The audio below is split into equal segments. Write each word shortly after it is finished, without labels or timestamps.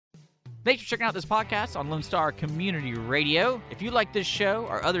Thanks for checking out this podcast on Lone Star Community Radio. If you like this show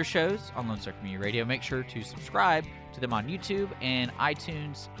or other shows on Lone Star Community Radio, make sure to subscribe to them on YouTube and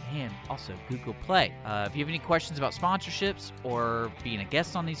iTunes and also Google Play. If you have any questions about sponsorships or being a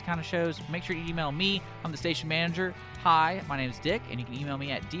guest on these kind of shows, make sure you email me. I'm the station manager. Hi, my name is Dick, and you can email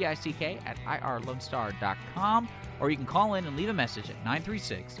me at dick@irlonestar.com, or you can call in and leave a message at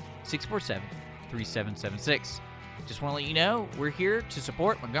 936-647-3776. Just want to let you know we're here to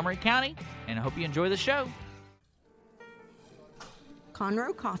support Montgomery County, and I hope you enjoy the show.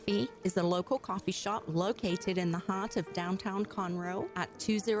 Conroe Coffee is a local coffee shop located in the heart of downtown Conroe at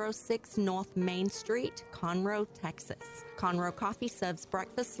 206 North Main Street, Conroe, Texas. Conroe Coffee serves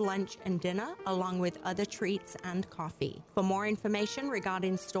breakfast, lunch, and dinner, along with other treats and coffee. For more information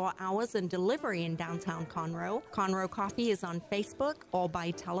regarding store hours and delivery in downtown Conroe, Conroe Coffee is on Facebook or by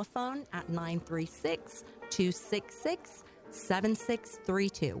telephone at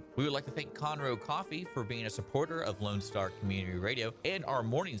 936-266-7632. We would like to thank Conroe Coffee for being a supporter of Lone Star Community Radio and our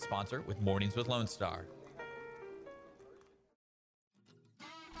morning sponsor with Mornings with Lone Star.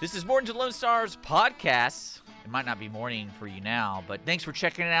 This is Mornings with Lone Star's podcast. It might not be morning for you now, but thanks for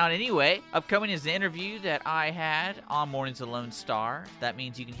checking it out anyway. Upcoming is the interview that I had on Mornings with Lone Star. That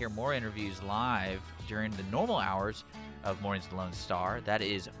means you can hear more interviews live during the normal hours of Mornings with Lone Star. That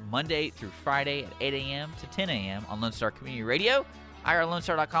is Monday through Friday at 8 a.m. to 10 a.m. on Lone Star Community Radio,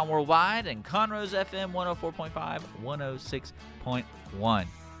 irlonestar.com worldwide, and Conroe's FM 104.5, 106.1.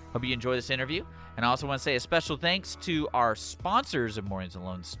 Hope you enjoy this interview. And I also want to say a special thanks to our sponsors of Mornings with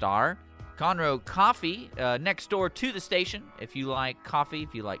Lone Star. Conroe Coffee, next door to the station. If you like coffee,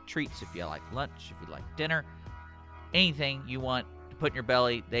 if you like treats, if you like lunch, if you like dinner, anything you want to put in your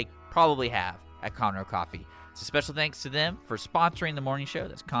belly, they probably have at Conroe Coffee. So special thanks to them for sponsoring the morning show.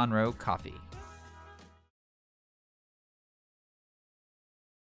 That's Conroe Coffee.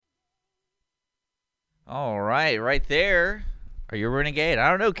 All right there. Are you a renegade? I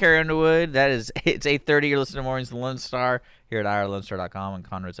don't know, Carrie Underwood. It's 8:30. You're listening to Mornings with Lone Star here at irlonestar.com and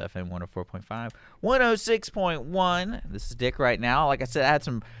Conroe's FM 104.5, 106.1. This is Dick right now. Like I said, I had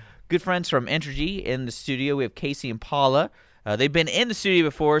some good friends from Entergy in the studio. We have Casey and Paula. They've been in the studio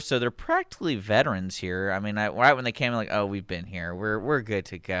before, so they're practically veterans here. I mean, right when they came, like, oh, we've been here. We're good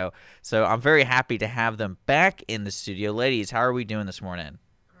to go. So I'm very happy to have them back in the studio. Ladies, how are we doing this morning?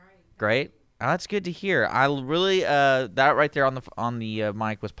 Great. Oh, that's good to hear. I really that right there on the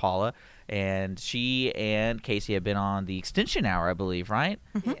mic was Paula, and she and Casey have been on the Extension Hour, I believe, right?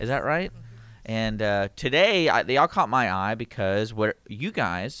 Mm-hmm. Is that right? Mm-hmm. And today they all caught my eye because what you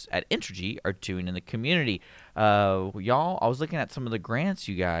guys at Entergy are doing in the community. Y'all, I was looking at some of the grants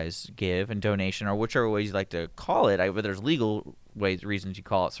you guys give and donation, or whichever ways you like to call it. Whether there's legal reasons you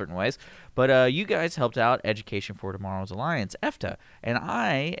call it certain ways. But you guys helped out Education for Tomorrow's Alliance, EFTA, and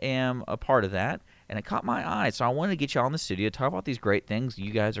I am a part of that, and it caught my eye. So I wanted to get you all in the studio to talk about these great things you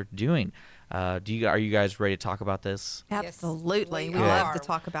guys are doing. Are you guys ready to talk about this? Absolutely. Yes, we love to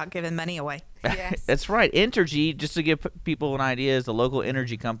talk about giving money away. Yes. That's right. Entergy, just to give people an idea, is a local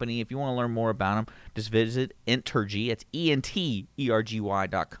energy company. If you want to learn more about them, just visit Entergy. It's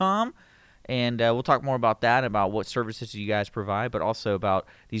ENTERGY.com. And we'll talk more about that, about what services you guys provide, but also about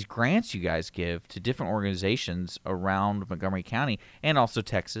these grants you guys give to different organizations around Montgomery County and also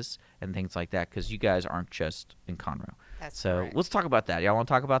Texas and things like that, because you guys aren't just in Conroe. That's correct. Let's talk about that. Y'all want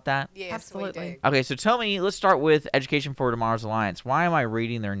to talk about that? Yes, absolutely. We do. Okay, so tell me, let's start with Education for Tomorrow's Alliance. Why am I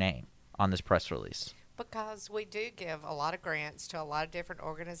reading their name on this press release? Because we do give a lot of grants to a lot of different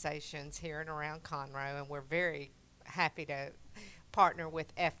organizations here and around Conroe, and we're very happy to partner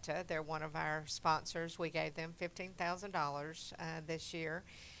with EFTA. They're one of our sponsors. We gave them $15,000 this year.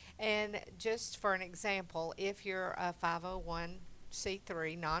 And just for an example, if you're a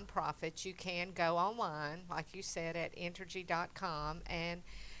 501c3 nonprofit, you can go online, like you said, at Entergy.com and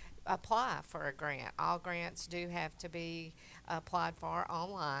apply for a grant. All grants do have to be applied for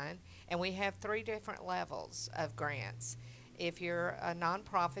online, and we have 3 different levels of grants. If you're a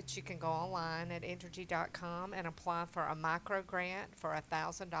nonprofit, you can go online at Entergy.com and apply for a micro grant for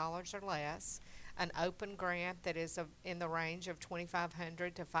 $1,000 or less, an open grant that is in the range of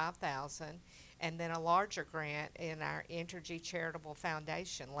 $2,500 to $5,000, and then a larger grant in our Entergy Charitable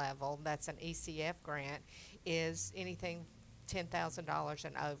Foundation level, that's an ECF grant, is anything $10,000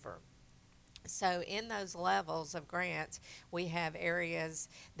 and over. So in those levels of grants, we have areas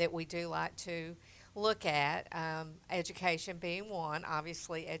that we do like to look at, education being one,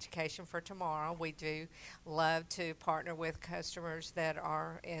 obviously education for tomorrow. We do love to partner with customers that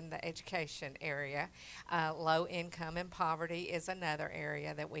are in the education area. Low income and poverty is another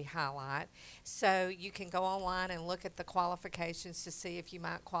area that we highlight. So you can go online and look at the qualifications to see if you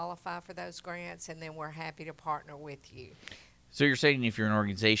might qualify for those grants, and then we're happy to partner with you. So you're saying if you're an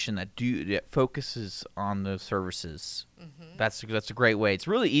organization that focuses on those services, that's a great way. It's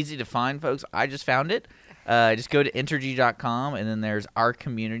really easy to find, folks. I just found it. Just go to Entergy.com, and then there's our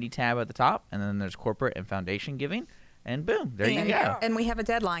community tab at the top, and then there's corporate and foundation giving, and boom, there you go. And we have a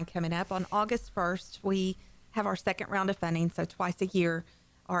deadline coming up on August 1st. We have our second round of funding, so twice a year,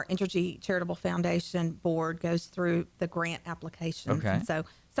 our Entergy Charitable Foundation board goes through the grant applications. Okay. And so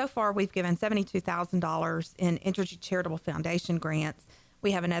far we've given $72,000 in Entergy Charitable Foundation grants.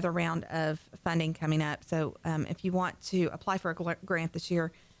 We have another round of funding coming up. So if you want to apply for a grant this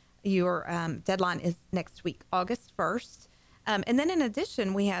year, your deadline is next week, August 1st. And then in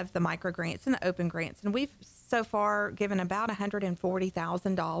addition, we have the micro grants and the open grants. And we've so far given about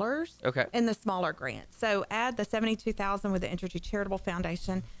 $140,000 in the smaller grants. So add the $72,000 with the Entergy Charitable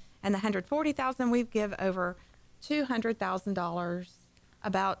Foundation and the $140,000, we've give over $200,000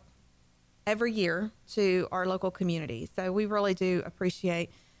 about every year to our local community. So we really do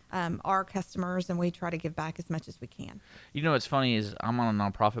appreciate our customers, and we try to give back as much as we can. You know what's funny is I'm on a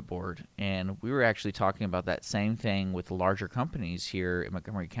nonprofit board, and we were actually talking about that same thing with larger companies here in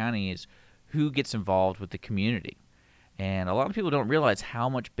Montgomery County, is who gets involved with the community. And a lot of people don't realize how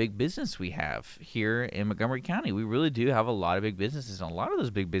much big business we have here in Montgomery County. We really do have a lot of big businesses, and a lot of those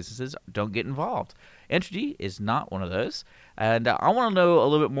big businesses don't get involved. Entergy is not one of those. And I want to know a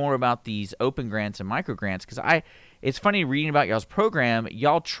little bit more about these open grants and micro grants, because it's funny reading about y'all's program.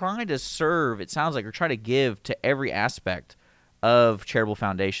 Y'all try to serve, it sounds like, or try to give to every aspect of charitable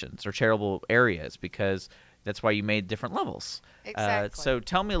foundations or charitable areas, because that's why you made different levels. Exactly. So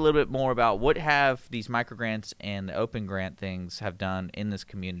tell me a little bit more about what have these micro grants and the open grant things have done in this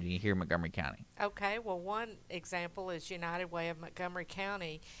community here in Montgomery County. Okay, well, one example is United Way of Montgomery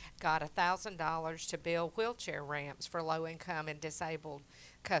County got $1,000 to build wheelchair ramps for low-income and disabled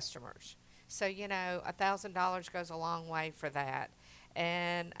customers. So, $1,000 goes a long way for that.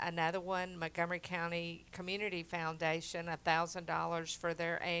 And another one, Montgomery County Community Foundation, $1,000 for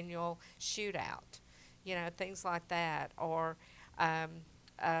their annual shootout. Things like that. Or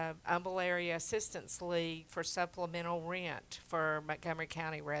Humble Area Assistance League for supplemental rent for Montgomery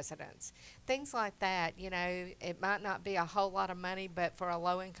County residents. Things like that. It might not be a whole lot of money, but for a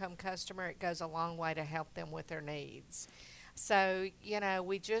low-income customer, it goes a long way to help them with their needs. So,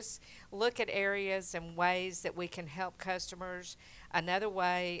 we just look at areas and ways that we can help customers. Another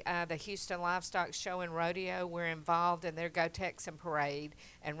way, the Houston Livestock Show and Rodeo, we're involved in their Go Texan Parade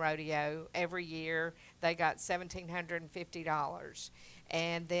and Rodeo every year. They got $1,750.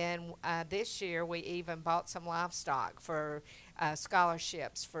 And then this year, we even bought some livestock for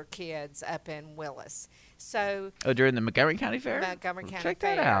scholarships for kids up in Willis. So during the Montgomery County Fair? Montgomery County Check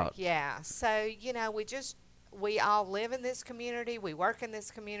Fair. that out. Yeah. So, we all live in this community, we work in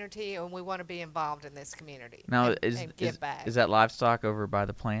this community, and we want to be involved in this community. Now, and give back. Is that livestock over by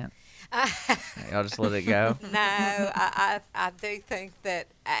the plant? Y'all just let it go? No, I do think that,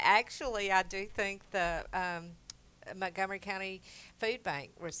 actually, I do think the Montgomery County Food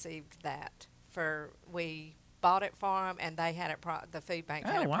Bank received that. We bought it for them, and they had it. The food bank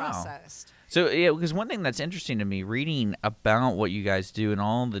had it processed. So yeah, because one thing that's interesting to me, reading about what you guys do and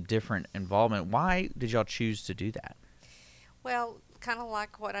all the different involvement, why did y'all choose to do that? Well, kind of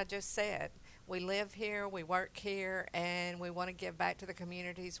like what I just said. We live here, we work here, and we want to give back to the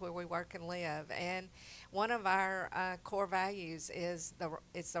communities where we work and live. And one of our core values is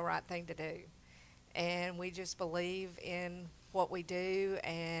it's the right thing to do. And we just believe in what we do,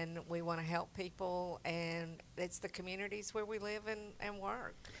 and we want to help people, and it's the communities where we live and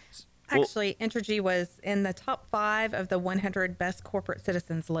work. Actually, Entergy was in the top 5 of the 100 best corporate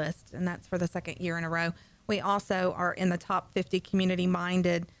citizens list, and that's for the second year in a row. We also are in the top 50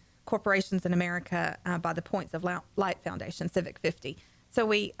 community-minded corporations in America by the Points of Light Foundation, Civic 50. So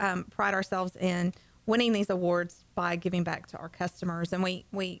we pride ourselves in winning these awards by giving back to our customers, and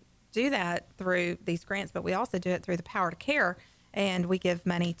we do that through these grants, but we also do it through the Power to Care, and we give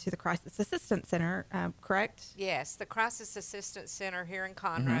money to the Crisis Assistance Center, correct? Yes, the Crisis Assistance Center here in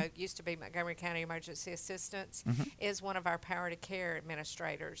Conroe, used to be Montgomery County Emergency Assistance, is one of our Power to Care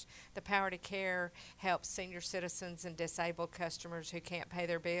administrators. The Power to Care helps senior citizens and disabled customers who can't pay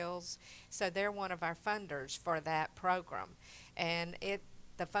their bills, so they're one of our funders for that program. And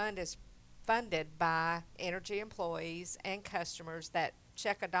the fund is funded by Entergy employees and customers that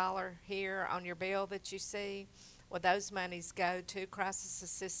check $1 here on your bill that you see, well, those monies go to Crisis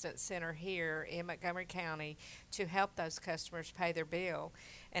Assistance Center here in Montgomery County to help those customers pay their bill.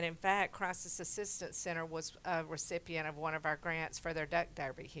 And in fact, Crisis Assistance Center was a recipient of one of our grants for their duck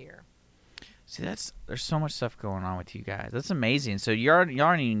derby here. See, there's so much stuff going on with you guys. That's amazing. So y'all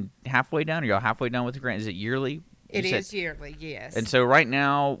aren't even halfway done, or y'all halfway done with the grant? Is it yearly? It is yearly, yes. And so right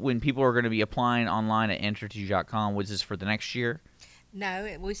now, when people are going to be applying online at Entergy.com, was this for the next year?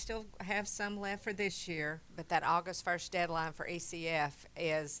 No, we still have some left for this year, but that August 1st deadline for ECF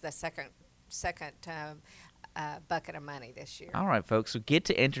is the second bucket of money this year. All right, folks. So get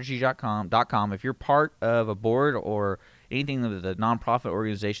to Entergy.com. If you're part of a board or anything with a nonprofit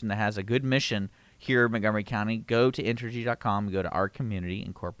organization that has a good mission here in Montgomery County, go to Entergy.com, go to our community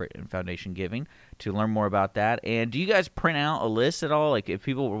and corporate and foundation giving to learn more about that. And do you guys print out a list at all? Like if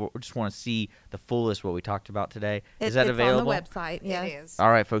people just want to see the full list, what we talked about today, is that available? It's on the website, yes. It is. All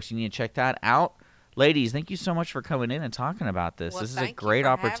right, folks, you need to check that out. Ladies, thank you so much for coming in and talking about this. Well, this is a thank you great for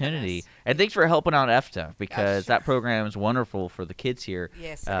having opportunity. us. And thanks for helping out EFTA, because sure. that program is wonderful for the kids here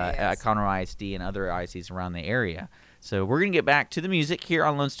Yes, it at is. Conroe ISD and other ISDs around the area. So we're going to get back to the music here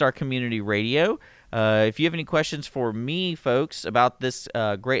on Lone Star Community Radio. If you have any questions for me, folks, about this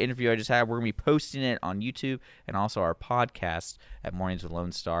great interview I just had, we're going to be posting it on YouTube and also our podcast at Mornings with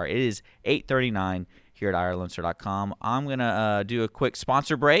Lone Star. It is 8:39 here at irlonestar.com. I'm going to do a quick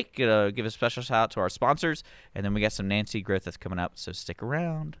sponsor break, give a special shout out to our sponsors, and then we got some Nancy Griffith coming up, so stick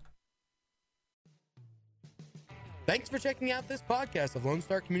around. Thanks for checking out this podcast of Lone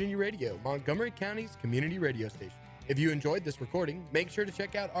Star Community Radio, Montgomery County's community radio station. If you enjoyed this recording, make sure to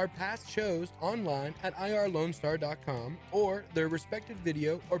check out our past shows online at irlonestar.com or their respective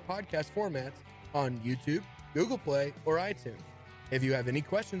video or podcast formats on YouTube, Google Play, or iTunes. If you have any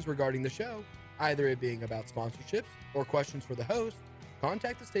questions regarding the show, either it being about sponsorships or questions for the host,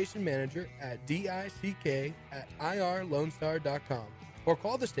 contact the station manager at dick@irlonestar.com or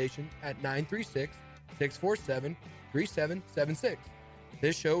call the station at 936-647-3776.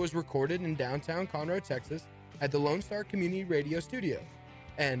 This show was recorded in downtown Conroe, Texas at the Lone Star Community Radio Studios,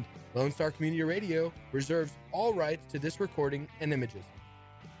 and Lone Star Community Radio reserves all rights to this recording and images.